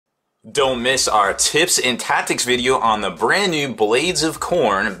Don't miss our tips and tactics video on the brand new Blades of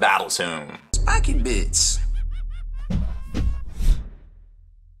Khorne Battle Tome. Spiking bits.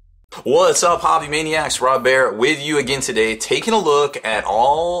 What's up, hobby maniacs? Baer with you again today, taking a look at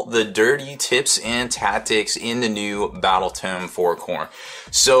all the dirty tips and tactics in the new Battle Tome for Khorne.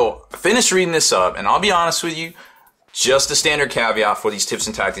 So I finished reading this up, and I'll be honest with you, just a standard caveat for these tips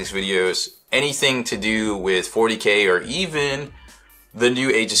and tactics videos, anything to do with 40k or even the new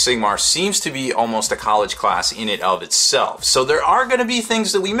Age of Sigmar seems to be almost a college class in and of itself. So there are going to be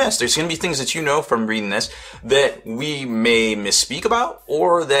things that we miss. There's going to be things that you know from reading this that we may misspeak about,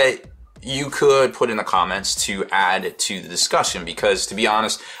 or that you could put in the comments to add to the discussion. Because to be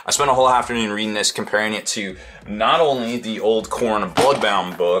honest, I spent a whole afternoon reading this, comparing it to not only the old Khorne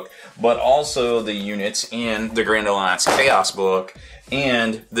Bloodbound book, but also the units in the Grand Alliance Chaos book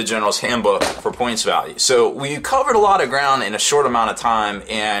and the General's Handbook for points value. So we covered a lot of ground in a short amount of time,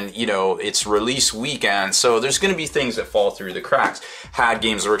 and you know, it's release weekend, so there's going to be things that fall through the cracks. Had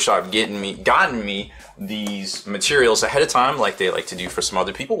Games Workshop gotten me these materials ahead of time like they like to do for some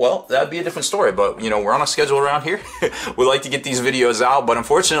other people, well, that'd be a different story. But you know, we're on a schedule around here. We like to get these videos out, but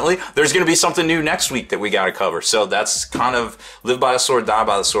unfortunately there's going to be something new next week that we got to cover. So that's kind of live by the sword, die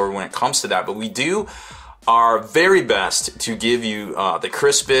by the sword when it comes to that. But we do our very best to give you the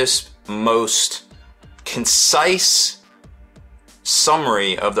crispest, most concise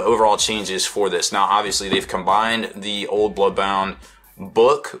summary of the overall changes for this. Now, obviously, they've combined the old Bloodbound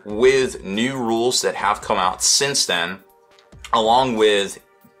book with new rules that have come out since then, along with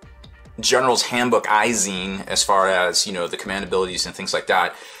General's Handbook Izine, as far as, you know, the command abilities and things like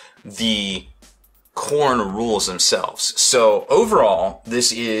that, the Khorne rules themselves. So overall,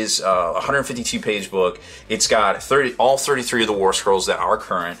 this is a 152-page book. It's got all 33 of the war scrolls that are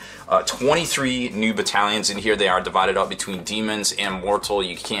current, 23 new battalions in here. They are divided up between demons and mortal.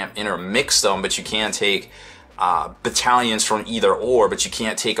 You can't intermix them, but you can take battalions from either or, but you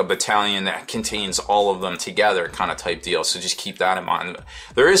can't take a battalion that contains all of them together, kind of type deal. So just keep that in mind.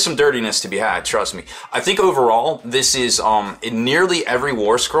 There is some dirtiness to be had, trust me. I think overall, this is in nearly every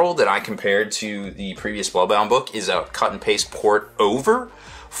war scroll that I compared to the previous Bloodbound book is a cut and paste port over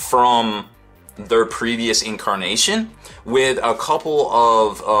from their previous incarnation, with a couple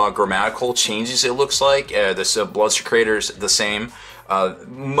of grammatical changes. It looks like this Bloodsecrator's the same.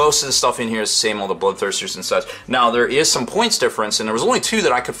 Most of the stuff in here is the same, all the Bloodthirsters and such. Now, there is some points difference, and there was only two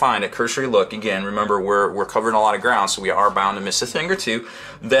that I could find at cursory look. Again, remember, we're covering a lot of ground, so we are bound to miss a thing or two.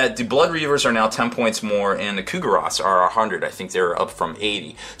 That the Blood Reavers are now 10 points more, and the Kugaroths are 100. I think they're up from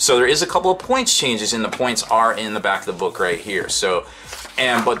 80. So there is a couple of points changes, and the points are in the back of the book right here. So,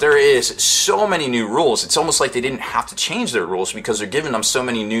 but there is so many new rules. It's almost like they didn't have to change their rules, because they're giving them so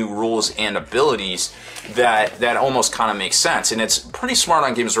many new rules and abilities that almost kind of makes sense. And it's pretty smart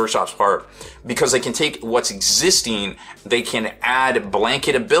on Games Workshop's part, because they can take what's existing, they can add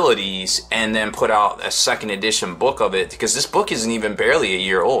blanket abilities, and then put out a second edition book of it, because this book isn't even barely a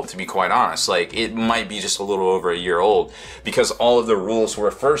year old, to be quite honest. Like, it might be just a little over a year old, because all of the rules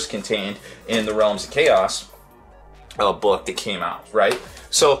were first contained in the Realms of Chaos book that came out, right?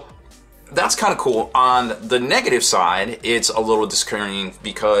 So that's kind of cool. On the negative side, it's a little disconcerting,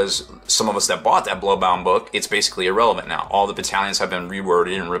 because some of us that bought that Bloodbound book, it's basically irrelevant now. All the battalions have been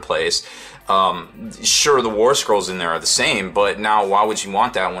reworded and replaced. Sure, the war scrolls in there are the same, but now why would you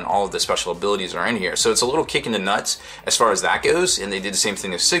want that when all of the special abilities are in here? So it's a little kick in the nuts as far as that goes, and they did the same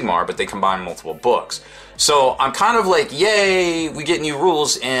thing as Sigmar, but they combined multiple books. So I'm kind of like, yay, we get new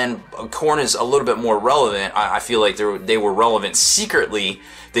rules, and Khorne is a little bit more relevant. I feel like they were relevant secretly.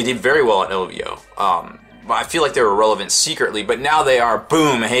 They did very well at LVO. I feel like they were relevant secretly, but now they are,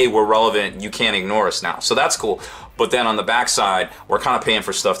 boom, hey, we're relevant, you can't ignore us now. So that's cool. But then on the backside, we're kind of paying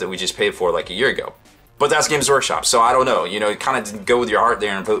for stuff that we just paid for like a year ago. But that's Games Workshop, so I don't know. You know, kind of go with your heart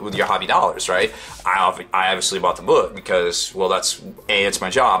there and put with your hobby dollars, right? I obviously bought the book because, well, that's A, it's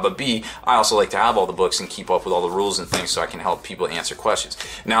my job, but B, I also like to have all the books and keep up with all the rules and things so I can help people answer questions.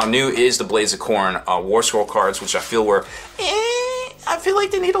 Now, new is the Blades of Khorne War Scroll cards, which I feel were, I feel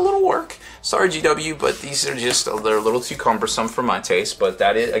like they need a little work. Sorry, GW, but these are just, they're a little too cumbersome for my taste, but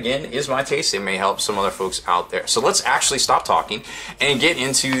that is, again, is my taste. It may help some other folks out there. So let's actually stop talking and get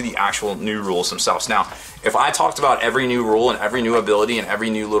into the actual new rules themselves. Now, if I talked about every new rule and every new ability and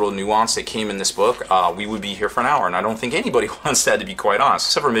every new little nuance that came in this book, we would be here for an hour, and I don't think anybody wants that, to be quite honest,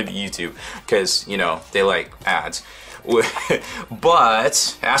 except for maybe YouTube, because, you know, they like ads.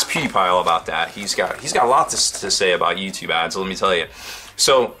 But ask PewDiePie all about that. He's got a lot to say about YouTube ads, let me tell you.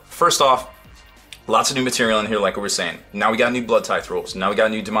 So first off, Lots of new material in here, like we were saying. Now we got new blood tithe rules. Now we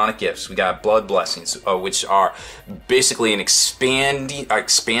got new demonic gifts. We got blood blessings, which are basically an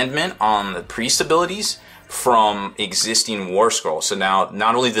expandment on the priest abilities from existing war scrolls. So now,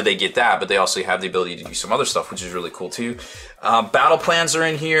 not only did they get that, but they also have the ability to do some other stuff, which is really cool too. Battle plans are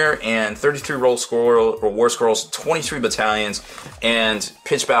in here, and 33 roll scroll or war scrolls, 23 battalions, and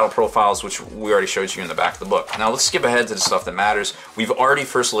pitch battle profiles, which we already showed you in the back of the book. Now let's skip ahead to the stuff that matters. We've already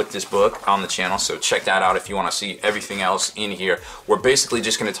first looked this book on the channel, so check that out if you want to see everything else in here. We're basically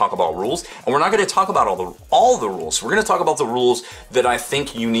just going to talk about rules, and we're not going to talk about all the rules. We're going to talk about the rules that I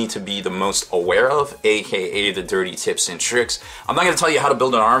think you need to be the most aware of, aka the dirty tips and tricks. I'm not going to tell you how to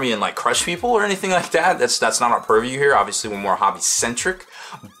build an army and like crush people or anything like that. That's not our purview here. Obviously, we're more hobby centric,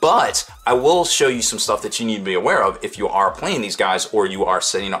 but I will show you some stuff that you need to be aware of if you are playing these guys or you are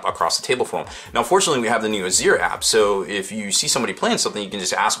setting up across the table for them. Now, fortunately, we have the new Azir app, so if you see somebody playing something, you can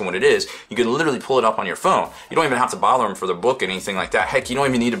just ask them what it is. You can literally pull it up on your phone. You don't even have to bother them for their book or anything like that. Heck, you don't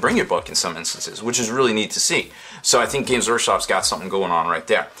even need to bring your book in some instances, which is really neat to see. So I think Games Workshop's got something going on right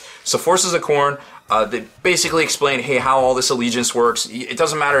there. So Forces of Khorne, they basically explain, hey, how all this allegiance works. It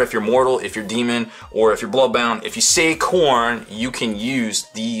doesn't matter if you're mortal, if you're demon, or if you're bloodbound. If you say Khorne, you can use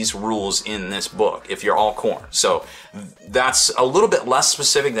these rules in this book if you're all Khorne. So that's a little bit less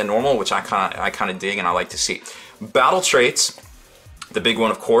specific than normal, which I kind of dig and I like to see. Battle traits, the big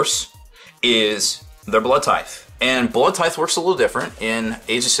one, of course, is their blood tithe. And blood tithe works a little different in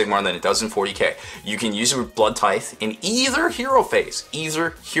Age of Sigmar than it does in 40k. You can use your blood tithe in either hero phase, but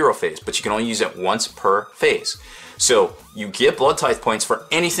you can only use it once per phase. So you get blood tithe points for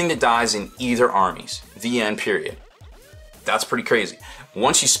anything that dies in either armies. The end, period. That's pretty crazy.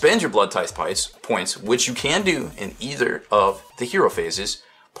 Once you spend your blood tithe points, which you can do in either of the hero phases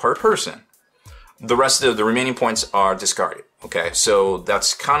per person, the rest of the remaining points are discarded. Okay, so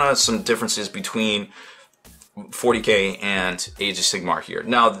that's kind of some differences between 40k and Age of Sigmar here.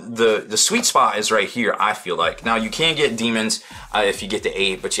 Now the sweet spot is right here, I feel like. Now you can get demons if you get to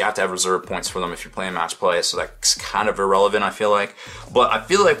 8, but you have to have reserve points for them if you're playing match play, so that's kind of irrelevant, I feel like. But I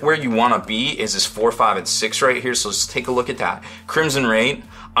feel like where you want to be is this 4, 5, and 6 right here, so let's take a look at that. Crimson Raid,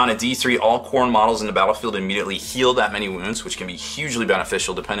 on a D3, all Khorne models in the battlefield immediately heal that many wounds, which can be hugely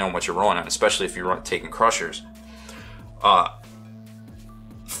beneficial depending on what you're rolling on, especially if you're taking crushers.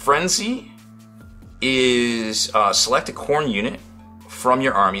 Frenzy is select a Khorne unit from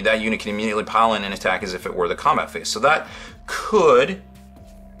your army. That unit can immediately pile in and attack as if it were the combat phase. So that could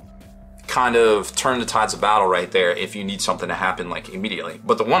kind of turn the tides of battle right there if you need something to happen like immediately.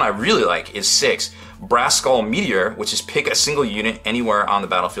 But the one I really like is 6, Brass Skull Meteor, which is pick a single unit anywhere on the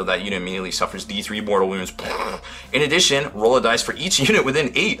battlefield. That unit immediately suffers D3 mortal wounds. In addition, roll a dice for each unit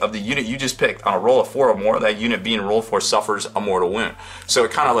within 8 of the unit you just picked. On a roll of 4 or more, that unit being rolled for suffers a mortal wound. So it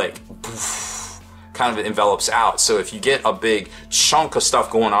kind of like kind of envelops out. So if you get a big chunk of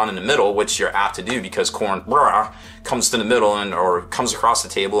stuff going on in the middle, which you're apt to do because Khorne comes to the middle and or comes across the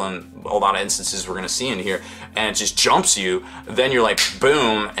table, and a lot of instances we're going to see in here, and it just jumps you, then you're like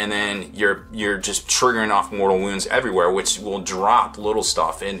boom, and then you're just triggering off mortal wounds everywhere, which will drop little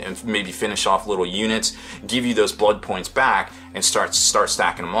stuff and maybe finish off little units, give you those blood points back, and start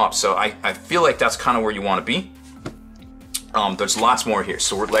stacking them up. So I feel like that's kind of where you want to be. There's lots more here.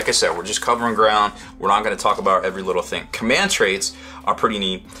 So like I said, we're just covering ground. We're not going to talk about every little thing. Command traits are pretty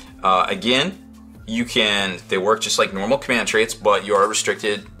neat. Again, they work just like normal command traits, but you are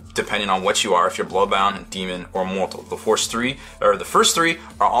restricted depending on what you are, if you're bloodbound, demon, or mortal. The first three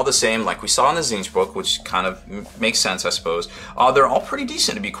are all the same, like we saw in the Tzeentch book, which kind of makes sense, I suppose. They're all pretty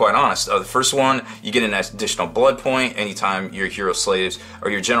decent, to be quite honest. The first one, you get an additional blood point anytime your hero slays, or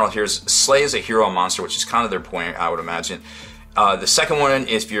your general slays a hero or monster, which is kind of their point, I would imagine. The second one,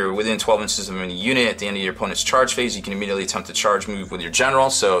 if you're within 12 inches of any unit at the end of your opponent's charge phase, you can immediately attempt a charge move with your general.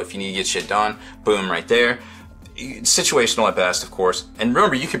 So if you need to get shit done, boom, right there. Situational at best, of course. And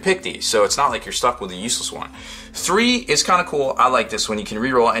remember, you can pick these, so it's not like you're stuck with a useless one. 3 is kind of cool. I like this one. You can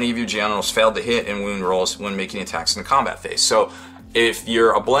reroll any of your generals failed to hit and wound rolls when making attacks in the combat phase. So if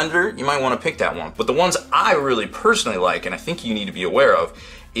you're a blender, you might want to pick that one. But the ones I really personally like, and I think you need to be aware of,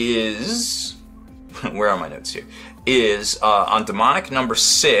 is where are my notes here? Is on demonic number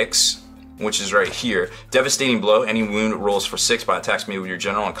 6, which is right here. Devastating blow. Any wound rolls for 6 by attacks made with your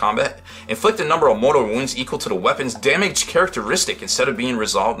general in combat. Inflict a number of mortal wounds equal to the weapon's damage characteristic instead of being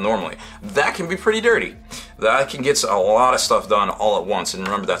resolved normally. That can be pretty dirty. that can get a lot of stuff done all at once. And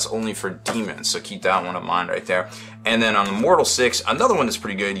remember, that's only for demons, so keep that one in mind right there. And then on the Mortal 6, another one that's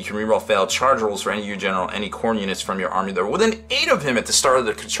pretty good. You can reroll failed charge rolls for any unit general, any Khorne units from your army that are within 8 of him at the start of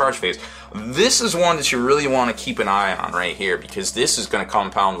the charge phase. This is one that you really want to keep an eye on right here, because this is going to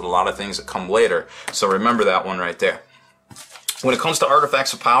compound with a lot of things that come later. So remember that one right there. When it comes to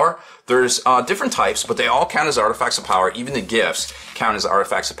artifacts of power, there's different types, but they all count as artifacts of power. Even the gifts count as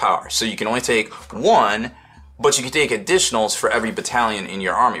artifacts of power. So you can only take one, but you can take additionals for every battalion in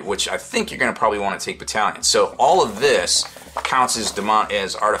your army, which I think you're going to probably want to take battalions. So all of this counts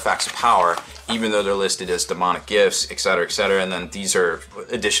as artifacts of power, even though they're listed as demonic gifts, etc., etc. And then these are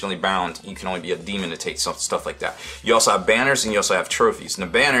additionally bound. You can only be a demon to take stuff like that. You also have banners, and you also have trophies. And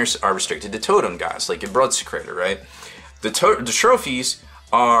the banners are restricted to totem guys, like your Blood Secretor, right? The trophies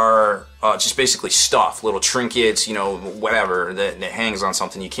are just basically stuff, little trinkets, you know, whatever that hangs on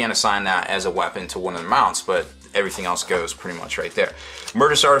something. You can't assign that as a weapon to one of the mounts, but everything else goes pretty much right there.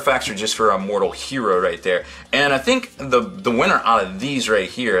 Murderous artifacts are just for a mortal hero right there. And I think the winner out of these right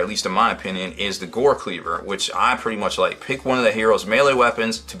here, at least in my opinion, is the Gore Cleaver, which I pretty much like. Pick one of the hero's melee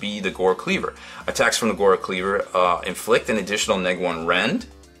weapons to be the Gore Cleaver. Attacks from the Gore Cleaver inflict an additional -1 rend.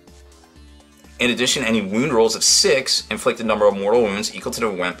 In addition, any wound rolls of 6 inflict a number of mortal wounds equal to the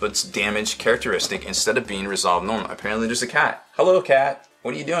weapon's damage characteristic instead of being resolved normally. Apparently there's a cat. Hello, cat.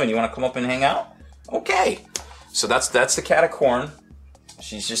 What are you doing? You want to come up and hang out? Okay. So that's the cat of Khorne.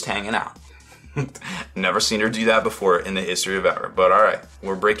 She's just hanging out. Never seen her do that before in the history of ever. But alright,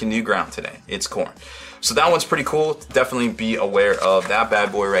 we're breaking new ground today. It's Khorne. So that one's pretty cool. Definitely be aware of that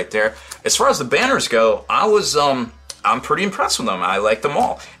bad boy right there. As far as the banners go, I'm pretty impressed with them. I like them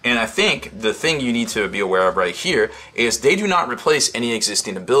all. And I think the thing you need to be aware of right here is they do not replace any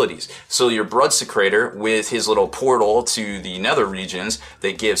existing abilities. So your Blood Secretor with his little portal to the nether regions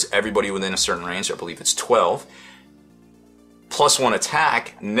that gives everybody within a certain range, I believe it's 12, +1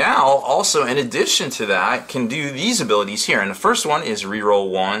 attack, now also in addition to that can do these abilities here. And the first one is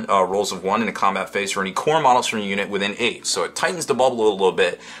reroll rolls of 1 in a combat phase for any core models from a unit within 8. So it tightens the bubble a little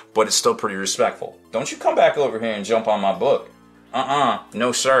bit, but it's still pretty respectful. Don't you come back over here and jump on my book.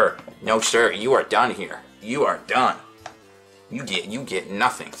 No sir. No sir, you are done here. You are done. You get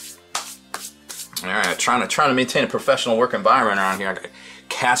nothing. Alright, trying to maintain a professional work environment around here. I got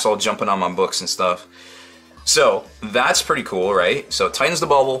cats all jumping on my books and stuff. So that's pretty cool, right? So it tightens the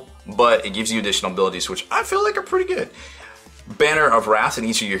bubble, but it gives you additional abilities, which I feel like are pretty good. Banner of Wrath. In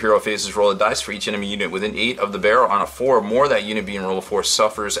each of your hero phases, roll a dice for each enemy unit within 8 of the barrel. On a 4 or more, that unit being roll a 4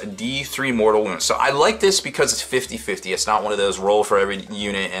 suffers a D3 mortal wound. So I like this because it's 50-50. It's not one of those roll for every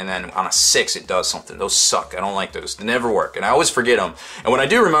unit and then on a 6 it does something. Those suck. I don't like those. They never work. And I always forget them. And when I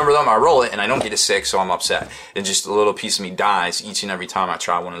do remember them, I roll it and I don't get a 6, so I'm upset. And just a little piece of me dies each and every time I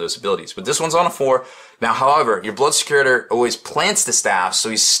try one of those abilities. But this one's on a 4. Now, however, your Blood Secretor always plants the staff, so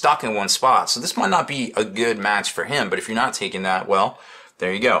he's stuck in one spot. So this might not be a good match for him, but if you're not taking that, well,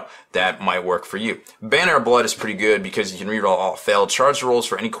 there you go. That might work for you. Banner of Blood is pretty good because you can reroll all failed charge rolls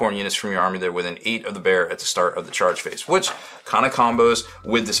for any Khorne units from your army that are within 8 of the Baer at the start of the charge phase, which kind of combos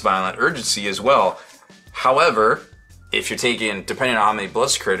with this Violent Urgency as well. However, if you're taking, depending on how many Blood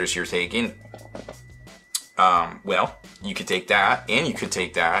Secretors you're taking, well, you could take that, and you could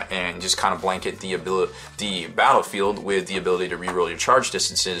take that, and just kind of blanket the battlefield with the ability to reroll your charge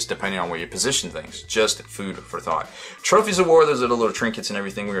distances depending on where you position things. Just food for thought. Trophies of War, those are the little trinkets and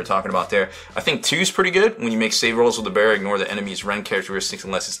everything we were talking about there. I think 2 is pretty good. When you make save rolls with the Baer, ignore the enemy's rend characteristics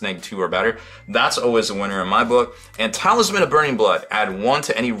unless it's -2 or better. That's always a winner in my book. And Talisman of Burning Blood, add 1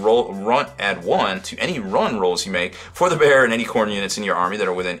 to any run rolls you make for the Baer and any Khorne units in your army that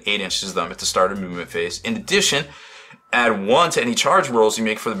are within 8 inches of them at the start of movement phase. In addition, add 1 to any charge rolls you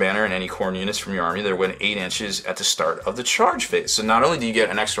make for the banner and any Khorne units from your army that are within 8 inches at the start of the charge phase. So not only do you get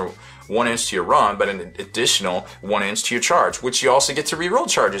an extra 1 inch to your run, but an additional 1 inch to your charge, which you also get to reroll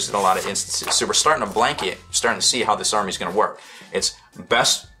charges in a lot of instances. So we're starting to blanket, starting to see how this army is going to work. It's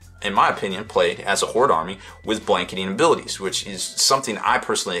best, in my opinion, played as a horde army with blanketing abilities, which is something I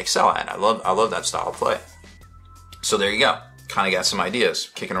personally excel at. I love that style of play. So there you go. Kind of got some ideas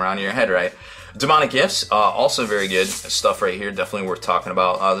kicking around in your head, right? Demonic Gifts, also very good stuff right here. Definitely worth talking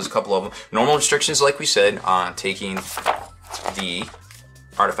about. There's a couple of them. Normal restrictions, like we said, on taking the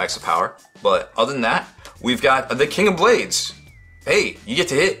Artifacts of Power. But other than that, we've got the King of Blades. Hey, you get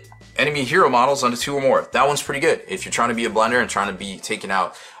to hit enemy hero models under 2 or more. That one's pretty good. If you're trying to be a blender and trying to be taking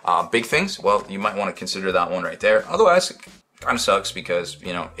out big things, well, you might want to consider that one right there. Otherwise, kind of sucks because,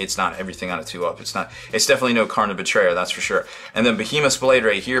 you know, it's not everything on a 2-up. It's definitely no Khorne Betrayer, that's for sure. And then Behemoth's Blade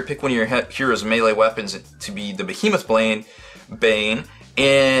right here. Pick one of your hero's melee weapons to be the Behemoth Bane,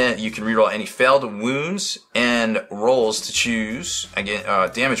 And you can reroll any failed wounds and rolls to choose, again,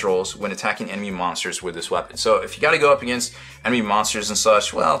 damage rolls when attacking enemy monsters with this weapon. So if you got to go up against enemy monsters and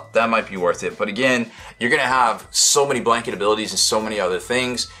such, well, that might be worth it. But again, you're going to have so many blanket abilities and so many other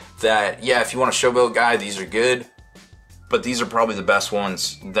things that, yeah, if you want a showboat guy, these are good. But these are probably the best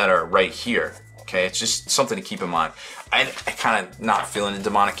ones that are right here. Okay, it's just something to keep in mind. I kind of not feeling the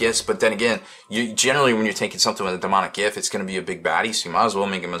demonic gifts, but then again, you generally when you're taking something with a demonic gift, it's going to be a big baddie, so you might as well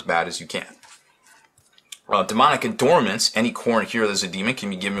make him as bad as you can. Demonic adornments. Any Khorne hero that's a demon can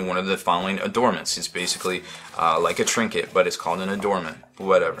be given one of the following adornments. It's basically like a trinket, but it's called an adornment.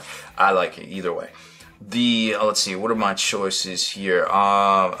 Whatever. I like it either way. Let's see, what are my choices here?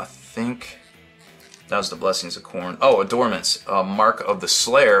 I think that was the blessings of Khorne. Oh, adornments. Mark of the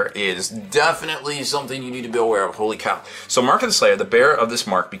Slayer is definitely something you need to be aware of. Holy cow. So Mark of the Slayer, the bearer of this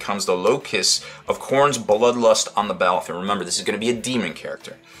mark becomes the locus of Khorne's bloodlust on the battlefield. Remember, this is going to be a demon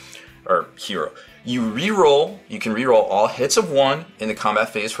character. Or hero. You can reroll all hits of 1 in the combat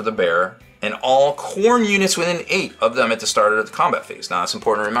phase for the bearer, and all Khorne units within 8 of them at the start of the combat phase. Now that's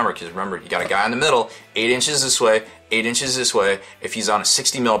important to remember, because remember, you got a guy in the middle, 8 inches this way, 8 inches this way. If he's on a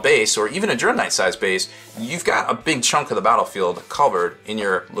 60 mil base, or even a Dread Knight size base, you've got a big chunk of the battlefield covered in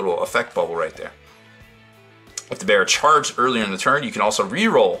your little effect bubble right there. If the bearer charged earlier in the turn, you can also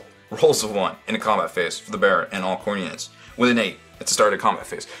reroll rolls of 1 in the combat phase for the bearer and all Khorne units within 8 at the start of the combat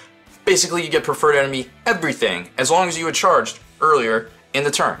phase. Basically, you get preferred enemy everything as long as you had charged earlier in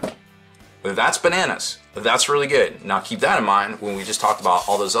the turn. That's bananas. That's really good. Now keep that in mind when we just talked about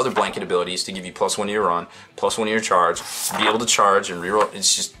all those other blanket abilities to give you +1 to your run, +1 to your charge, be able to charge and reroll.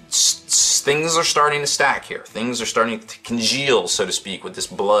 It's just things are starting to stack here. Things are starting to congeal, so to speak, with this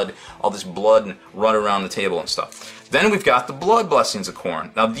blood, all this blood and run around the table and stuff. Then we've got the blood blessings of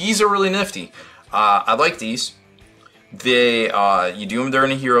Khorne. Now these are really nifty. I like these. You do them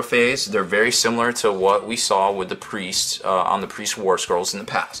during a hero phase. They're very similar to what we saw with the priest on the priest war scrolls in the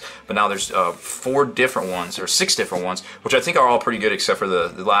past. But now there's 4 different ones, or 6 different ones, which I think are all pretty good except for the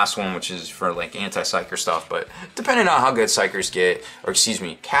last one, which is for like anti-psyker stuff. But depending on how good psychers get, or excuse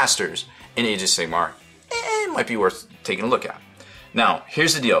me, casters in Age of Sigmar, it might be worth taking a look at. Now,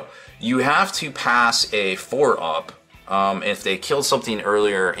 here's the deal. You have to pass a 4-up. If they killed something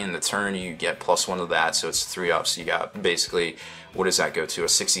earlier in the turn, you get +1 of that, so it's 3 up. So you got basically, what does that go to? A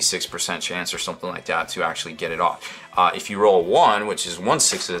 66% chance or something like that to actually get it off. If you roll 1, which is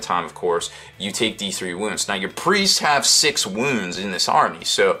 1/6 of the time, of course, you take D3 wounds. Now your priests have 6 wounds in this army,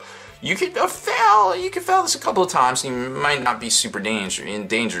 so you could fail. You could fail this a couple of times. And you might not be super in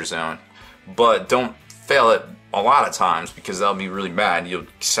danger zone, but don't fail it a lot of times, because that'll be really bad. You'll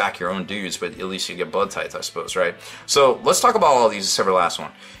sack your own dudes, but at least you get blood tights, I suppose, right? So let's talk about all of these except for the last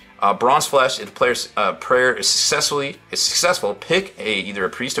one. Bronze Flesh. If the player's prayer is successful, pick either a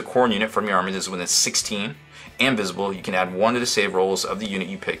priest or Khorne unit from your army that is within 16 and visible. You can add 1 to the save rolls of the unit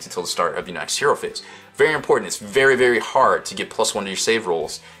you picked until the start of your next hero phase. Very important. It's very, very hard to get +1 to your save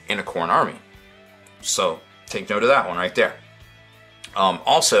rolls in a Khorne army. So take note of that one right there.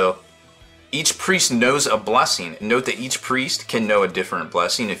 Also, each priest knows a blessing. Note that each priest can know a different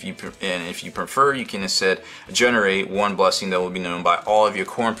blessing. If you prefer, you can instead generate 1 blessing that will be known by all of your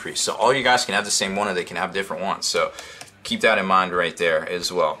Khorne priests. So all you guys can have the same one, or they can have different ones. So keep that in mind right there as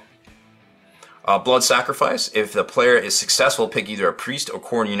well. Blood Sacrifice. If the player is successful, pick either a priest or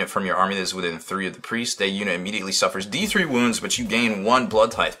Khorne unit from your army that is within 3 of the priest. That unit immediately suffers D3 wounds, but you gain 1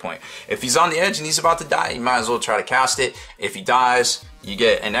 blood tithe point. If he's on the edge and he's about to die, you might as well try to cast it. If he dies, you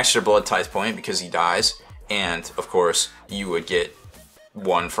get an extra blood tithe point because he dies, and of course you would get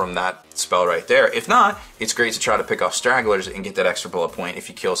 1 from that spell right there. If not, it's great to try to pick off stragglers and get that extra blood point. If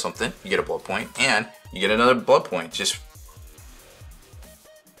you kill something, you get a blood point, and you get another blood point just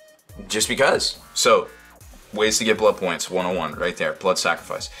because. So ways to get blood points 101 right there. Blood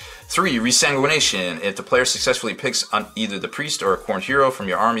Sacrifice. 3, Resanguination. If the player successfully picks on either the priest or a Khorne hero from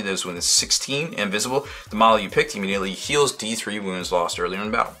your army that is within 16 and visible, the model you picked immediately heals D3 wounds lost earlier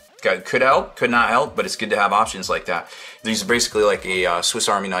in the battle. Could help, could not help, but it's good to have options like that. These are basically like a Swiss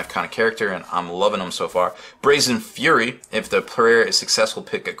Army knife kind of character, and I'm loving them so far. Brazen Fury. If the player is successful,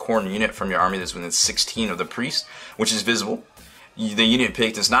 pick a Khorne unit from your army that's within 16 of the priest, which is visible. The unit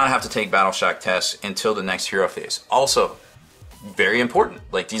picked does not have to take battle shock tests until the next hero phase. Also, very important.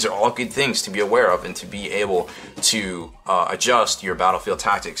 Like, these are all good things to be aware of and to be able to adjust your battlefield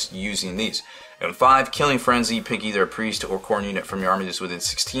tactics using these. And 5, Killing Frenzy. Pick either a priest or Khorne unit from your army that's within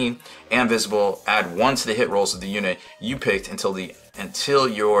 16 and visible. Add 1 to the hit rolls of the unit you picked until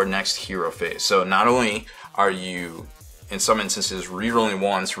your next hero phase. So not only are you, in some instances, rerolling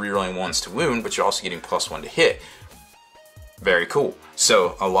ones to wound, but you're also getting +1 to hit. Very cool.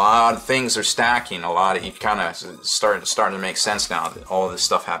 So a lot of things are stacking. A lot of, you kind of starting to make sense now that all of this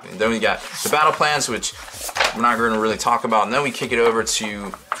stuff happening. Then we got the battle plans, which we're not going to really talk about. And then we kick it over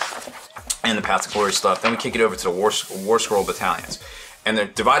to, and the Path to Glory stuff. Then we kick it over to the War Scroll battalions. And they're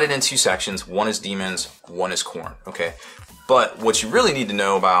divided into 2 sections. One is demons, one is Khorne, okay? But what you really need to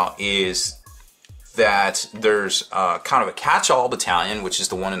know about is that there's kind of a catch-all battalion, which is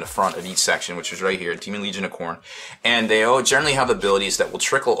the one in the front of each section, which is right here, Demon Legion of Khorne. And they generally have abilities that will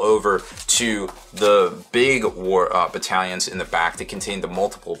trickle over to the big war battalions in the back that contain the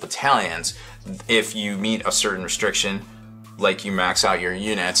multiple battalions. If you meet a certain restriction, like you max out your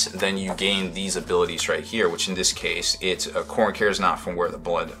units, then you gain these abilities right here, which in this case, it's Khorne cares not from where the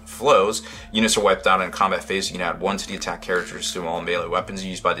blood flows. Units are wiped out in combat phase. You can add 1 to the attack characters to all melee weapons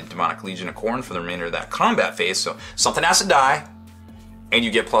used by the Demonic Legion of Khorne for the remainder of that combat phase. So something has to die, and you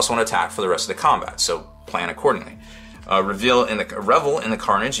get +1 attack for the rest of the combat. So plan accordingly. Revel in the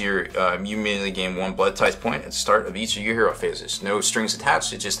Carnage, you immediately gain 1 blood type point at the start of each of your hero phases. No strings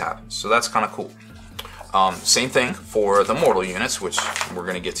attached, it just happens. So that's kind of cool. Same thing for the mortal units, which we're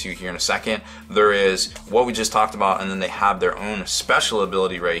going to get to here in a second. There is what we just talked about, and then they have their own special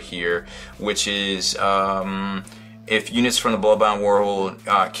ability right here, which is if units from the Bloodbound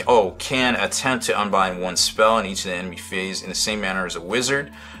Warhold can attempt to unbind 1 spell in each of the enemy phase in the same manner as a wizard,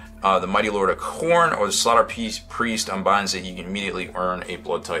 the Mighty Lord of Khorne or the Slaughter Priest unbinds it, you can immediately earn a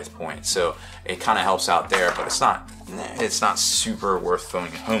blood type point. So it kind of helps out there, but it's not super worth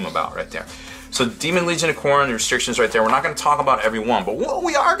phoning home about right there. So Demon Legion of Khorne, the restrictions right there. We're not going to talk about every one, but what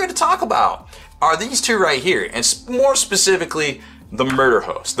we are going to talk about are these 2 right here, and more specifically, the Murder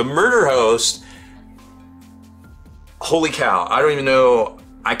Host. The Murder Host, holy cow, I don't even know,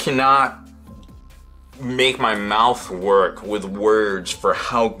 I cannot make my mouth work with words for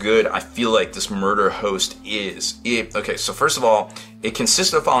how good I feel like this Murder Host is. Okay, so first of all, it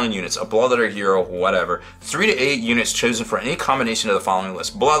consists of the following units: a Bloodletter hero, whatever, 3 to 8 units chosen for any combination of the following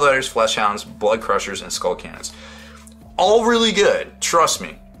list: Bloodletters, Fleshhounds, Blood Crushers, and Skull Cannons. All really good, trust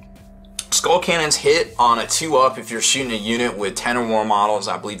me. Skull Cannons hit on a 2-up if you're shooting a unit with 10 or more models.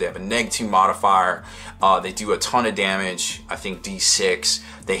 I believe they have a -2 modifier. They do a ton of damage, I think D6.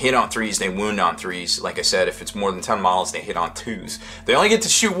 They hit on 3s, they wound on 3s. Like I said, if it's more than 10 models, they hit on 2s. They only get to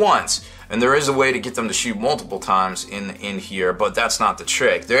shoot once, and there is a way to get them to shoot multiple times in here, but that's not the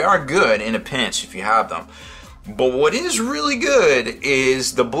trick. They are good in a pinch if you have them. But what is really good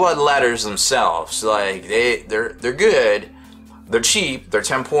is the blood letters themselves. Like, they're good. They're cheap. They're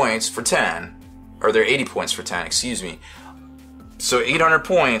 10 points for 10. Or they're 80 points for 10, excuse me. So 800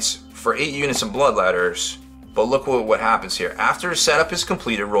 points for 8 units of blood letters. But look what happens here. After setup is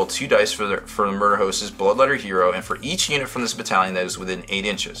completed, roll 2 dice for the Murder Host's Bloodletter hero, and for each unit from this battalion that is within 8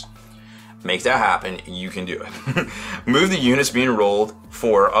 inches. Make that happen, you can do it. Move the units being rolled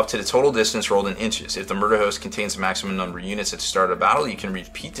for up to the total distance rolled in inches. If the Murder Host contains the maximum number of units at the start of the battle, you can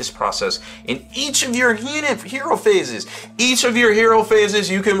repeat this process in each of your hero phases. Each of your hero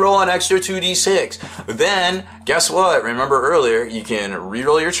phases, you can roll an extra 2d6. Then, guess what? Remember earlier, you can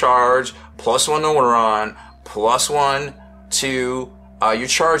reroll your charge, +1 to run, +1 to your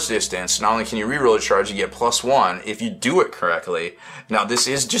charge distance. Not only can you reroll your charge, you get +1 if you do it correctly. Now, this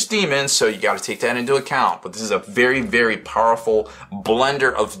is just demons, so you got to take that into account. But this is a very, very powerful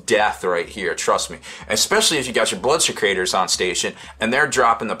blender of death right here. Trust me. Especially if you got your blood secretors on station and they're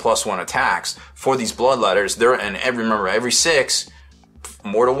dropping the +1 attacks for these blood letters. Remember, every 6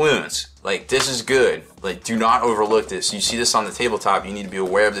 mortal wounds. Like, this is good. Like, do not overlook this. You see this on the tabletop, you need to be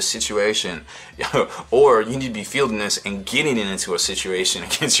aware of the situation. Or you need to be fielding this and getting it into a situation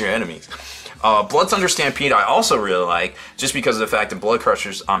against your enemies. Blood Thunder Stampede I also really like, just because of the fact that Blood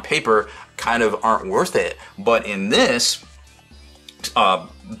Crushers on paper kind of aren't worth it. But in this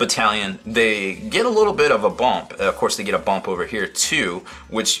battalion, they get a little bit of a bump. Of course, they get a bump over here too,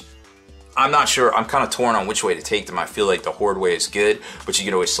 which I'm not sure. I'm kind of torn on which way to take them. I feel like the Horde way is good, but you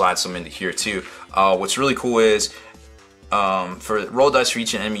can always slide some into here too. What's really cool is for roll dice for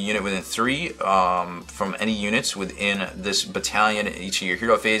each enemy unit within 3 from any units within this battalion. Each of your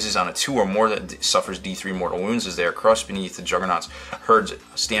hero phases on a 2 or more that suffers D3 mortal wounds as they are crushed beneath the Juggernaut's herds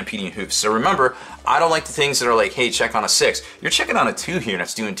stampeding hoofs. So remember, I don't like the things that are like, hey, check on a 6. You're checking on a 2 here and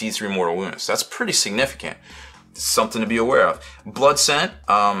it's doing D3 mortal wounds. That's pretty significant. Something to be aware of. Blood Scent,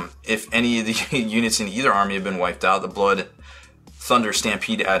 if any of the units in either army have been wiped out, the Blood Thunder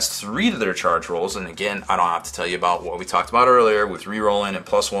Stampede adds 3 to their charge rolls. And again, I don't have to tell you about what we talked about earlier with rerolling and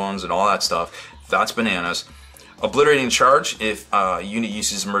 +1s and all that stuff. That's bananas. Obliterating charge, if a unit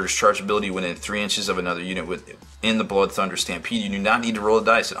uses murder's charge ability within 3 inches of another unit within the Blood Thunder Stampede, you do not need to roll a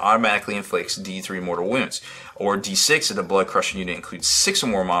dice. It automatically inflicts D3 mortal wounds. Or D6 if the Blood Crusher unit includes 6 or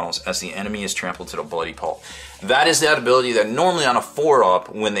more models as the enemy is trampled to the bloody pulp. That is that ability that normally on a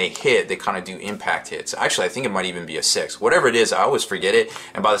 4-up, when they hit, they kind of do impact hits. Actually, I think it might even be a 6. Whatever it is, I always forget it,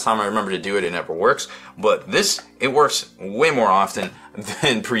 and by the time I remember to do it, it never works. But this, it works way more often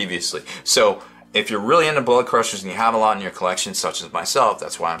than previously. So, if you're really into Blood Crushers and you have a lot in your collection, such as myself,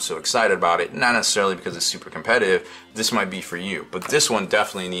 that's why I'm so excited about it. Not necessarily because it's super competitive, this might be for you. But this one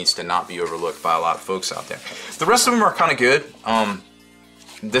definitely needs to not be overlooked by a lot of folks out there. The rest of them are kind of good.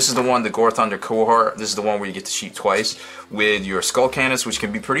 This is the one, the Gore Thunder Cohort. This is the one where you get to shoot twice with your skull cannons, which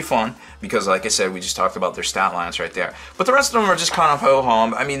can be pretty fun because, like I said, we just talked about their stat lines right there. But the rest of them are just kind of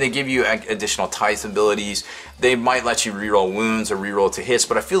ho-hum. I mean, they give you additional tithe abilities. They might let you reroll wounds or reroll to hits,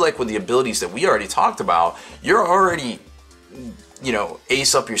 but I feel like with the abilities that we already talked about, you're already, you know,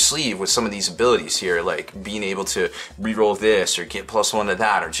 ace up your sleeve with some of these abilities here, like being able to reroll this or get +1 to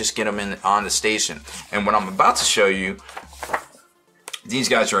that or just get them in on the station. And what I'm about to show you, these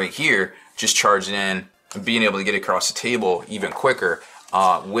guys right here, just charging in and being able to get across the table even quicker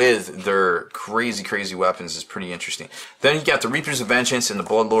with their crazy weapons is pretty interesting. Then you got the Reapers of Vengeance and the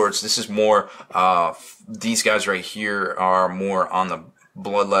Bloodlords. This is more, these guys right here are more on the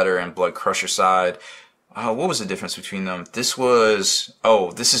Bloodletter and Blood Crusher side. What was the difference between them? This was,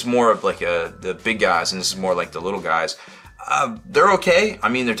 this is more of like the big guys, and this is more like the little guys. They're okay. I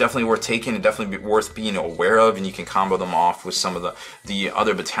mean, they're definitely worth taking and definitely worth being aware of, and you can combo them off with some of the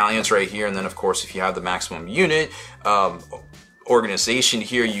other battalions right here. And then, of course, if you have the maximum unit organization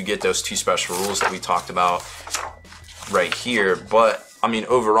here, you get those 2 special rules that we talked about right here. But, I mean,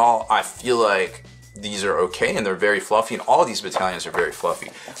 overall, I feel like these are okay and they're very fluffy, and all of these battalions are very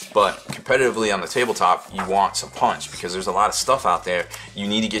fluffy. But competitively on the tabletop, you want some punch because there's a lot of stuff out there. You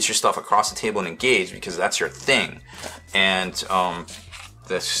need to get your stuff across the table and engage because that's your thing. And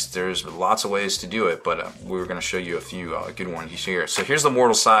there's lots of ways to do it, but we're going to show you a few good ones here. So here's the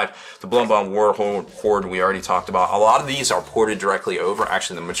mortal side, the Bloodbound War Horde we already talked about. A lot of these are ported directly over.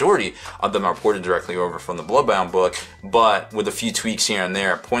 Actually, the majority of them are ported directly over from the Bloodbound book, but with a few tweaks here and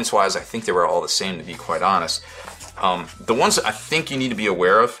there. Points-wise, I think they were all the same, to be quite honest. The ones that I think you need to be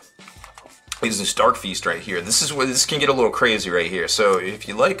aware of is this Dark Feast right here. This is where this can get a little crazy right here. So if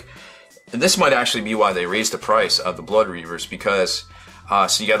you like, this might actually be why they raised the price of the Blood Reavers, because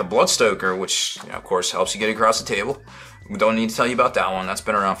so you got the Bloodstoker, which, you know, of course helps you get across the table. We don't need to tell you about that one. That's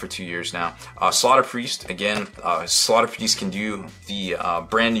been around for 2 years now. Slaughter Priest, again, Slaughter Priest can do the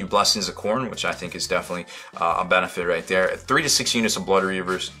brand new Blessings of Khorne, which I think is definitely a benefit right there. 3 to 6 units of Blood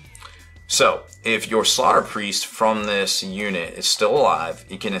Reavers. So, if your Slaughter Priest from this unit is still alive,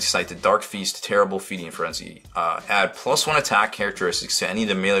 you can incite the Dark Feast Terrible Feeding Frenzy. Add +1 attack characteristics to any of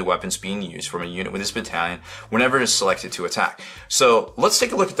the melee weapons being used from a unit with this battalion whenever it is selected to attack. So, let's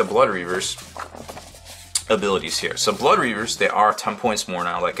take a look at the Blood Reavers abilities here. So Blood Reavers, they are 10 points more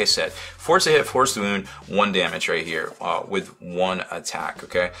now, like I said. Force a hit, force the wound, 1 damage right here with 1 attack,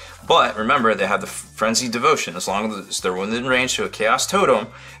 okay? But remember, they have the Frenzied Devotion. As long as they're within range to a Chaos Totem,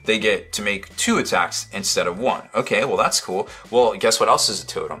 they get to make 2 attacks instead of 1. Okay, well that's cool. Well, guess what else is a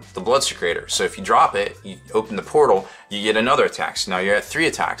totem? The Blood Secretor. So if you drop it, you open the portal, you get another attack. So now you're at 3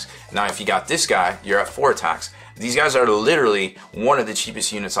 attacks. Now if you got this guy, you're at 4 attacks. These guys are literally one of the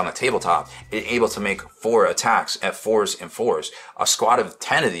cheapest units on the tabletop, able to make 4 attacks at 4s and 4s. A squad of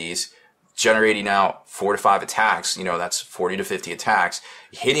 10 of these, generating out 4 to 5 attacks, you know, that's 40 to 50 attacks,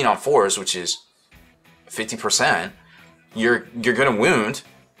 hitting on 4s, which is 50%, you're going to wound,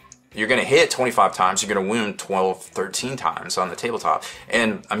 you're going to hit 25 times, you're going to wound 12, 13 times on the tabletop.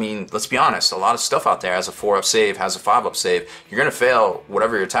 And, I mean, let's be honest, a lot of stuff out there has a 4-up save, has a 5-up save. You're going to fail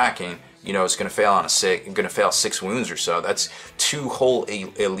whatever you're attacking. You know, it's going to fail on a 6, going to fail 6 wounds or so. That's 2 whole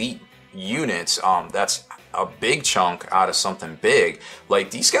elite units. That's a big chunk out of something big.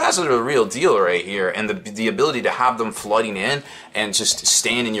 Like, these guys are the real deal right here, and the ability to have them flooding in and just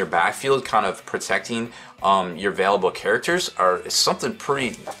staying in your backfield, kind of protecting your available characters, is something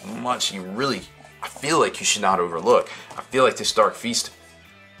pretty much I feel like you should not overlook. I feel like this Dark Feast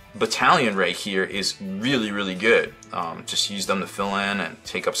battalion right here is really, really good. Just use them to fill in and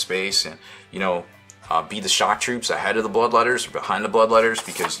take up space, and, you know, be the shock troops ahead of the Bloodletters or behind the Bloodletters,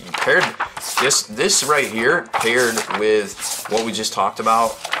 because you paired this right here paired with what we just talked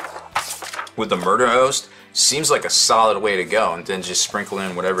about with the Murder Host seems like a solid way to go, and then just sprinkle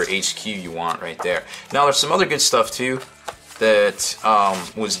in whatever HQ you want right there. Now there's some other good stuff too that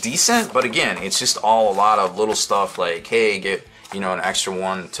was decent, but again, it's just all a lot of little stuff like, hey, get, you know, an extra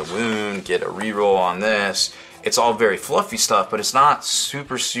 1 to wound, get a reroll on this, it's all very fluffy stuff, but it's not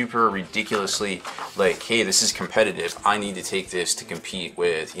super, super ridiculously like, hey, this is competitive. I need to take this to compete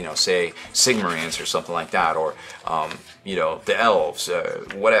with, you know, say Sigmarines or something like that, or, you know, the elves,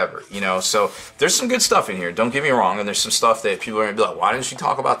 whatever, you know. So there's some good stuff in here. Don't get me wrong. And there's some stuff that people are gonna be like, why didn't you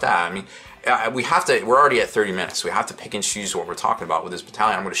talk about that? I mean, we're already at 30 minutes. We have to pick and choose what we're talking about with this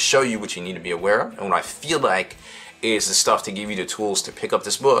battalion. I'm going to show you what you need to be aware of and what I feel like is the stuff to give you the tools to pick up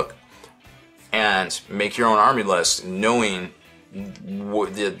this book and make your own army list, knowing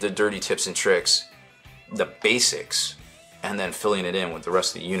what the dirty tips and tricks, the basics, and then filling it in with the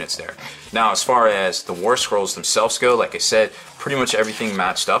rest of the units there. Now, as far as the war scrolls themselves go, like I said, pretty much everything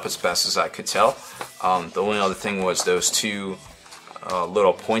matched up as best as I could tell. The only other thing was those two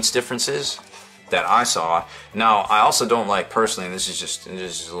little points differences that I saw. Now, I also don't like personally, and this is just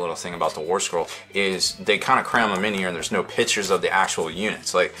a little thing about the war scroll, is they kind of cram them in here and there's no pictures of the actual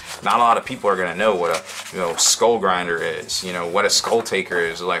units. Like, not a lot of people are gonna know what a, you know, skull grinder is, you know, what a skull taker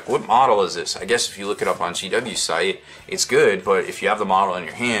is, like what model is this? I guess if you look it up on GW's site, it's good, but if you have the model in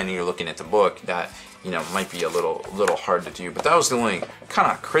your hand and you're looking at the book, that, you know, might be a little hard to do. But that was the only kind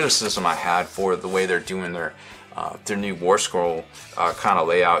of criticism I had for the way they're doing their new war scroll kind of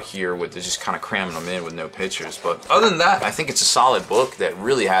layout here, with just kind of cramming them in with no pictures. But other than that, I think it's a solid book that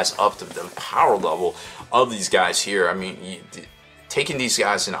really has up to the power level of these guys here. I mean, taking these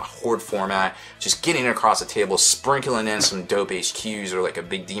guys in a horde format, just getting across the table, sprinkling in some dope HQs or like a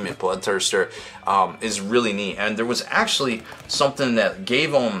big demon bloodthirster is really neat. And there was actually something that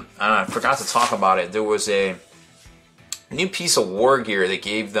gave them, and I forgot to talk about it, there was a new piece of war gear that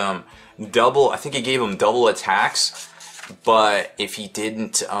gave them double, I think it gave them double attacks, but if he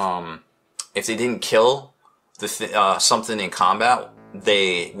didn't, if they didn't kill the something in combat,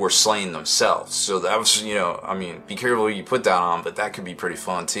 they were slaying themselves. So that was, you know, I mean, be careful what you put that on, but that could be pretty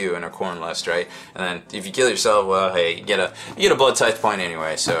fun too in a Khorne list, right? And then if you kill yourself, well, hey, you get a blood touch point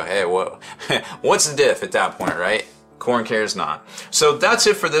anyway. So hey, what, what's the diff at that point, right? Khorne cares not. So that's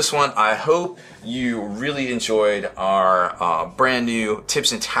it for this one. I hope you really enjoyed our brand new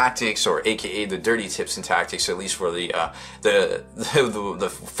tips and tactics, or AKA the dirty tips and tactics, at least for the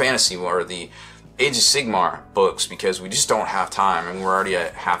fantasy or the Age of Sigmar books, because we just don't have time and we're already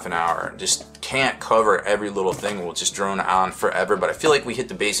at half an hour. Just can't cover every little thing. We'll just drone on forever. But I feel like we hit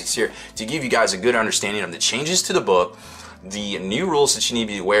the basics here to give you guys a good understanding of the changes to the book, the new rules that you need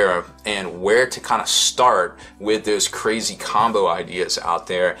to be aware of, and where to kind of start with those crazy combo ideas out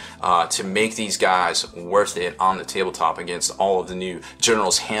there to make these guys worth it on the tabletop against all of the new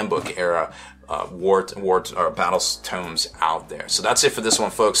General's Handbook era war or battles tomes out there. So that's it for this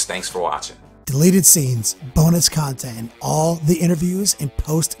one, folks. Thanks for watching. Deleted scenes, bonus content, and all the interviews and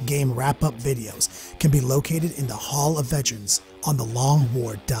post-game wrap-up videos can be located in the Hall of Veterans on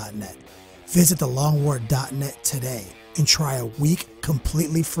thelongwar.net. Visit thelongwar.net today and try a week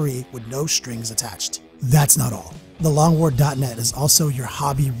completely free with no strings attached. That's not all. TheLongWar.net is also your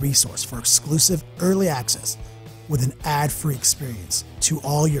hobby resource for exclusive early access with an ad-free experience to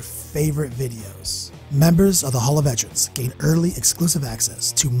all your favorite videos. Members of the Hall of Veterans gain early exclusive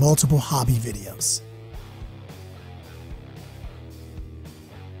access to multiple hobby videos.